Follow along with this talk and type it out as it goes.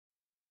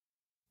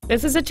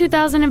This is a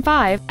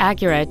 2005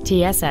 Acura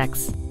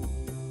TSX.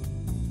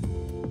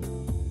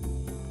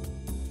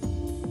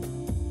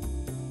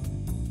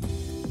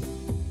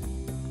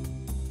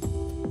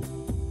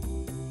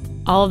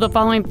 All of the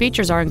following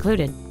features are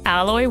included: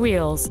 alloy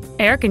wheels,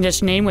 air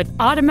conditioning with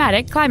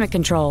automatic climate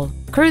control,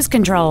 cruise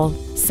control,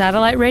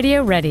 satellite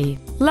radio ready,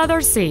 leather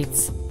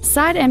seats,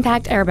 side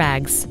impact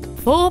airbags,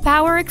 full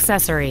power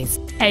accessories,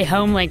 a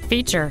home link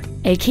feature,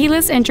 a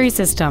keyless entry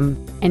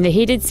system, and the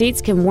heated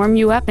seats can warm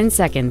you up in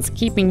seconds,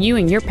 keeping you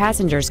and your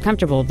passengers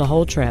comfortable the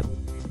whole trip.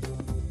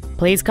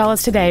 Please call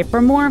us today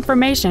for more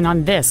information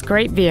on this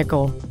great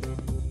vehicle.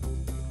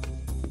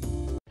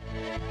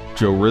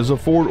 Joe Rizza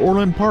Ford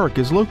Orland Park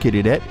is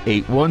located at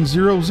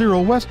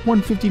 8100 West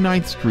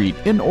 159th Street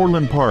in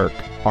Orland Park.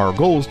 Our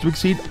goal is to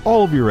exceed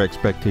all of your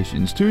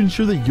expectations to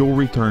ensure that you'll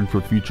return for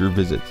future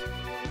visits.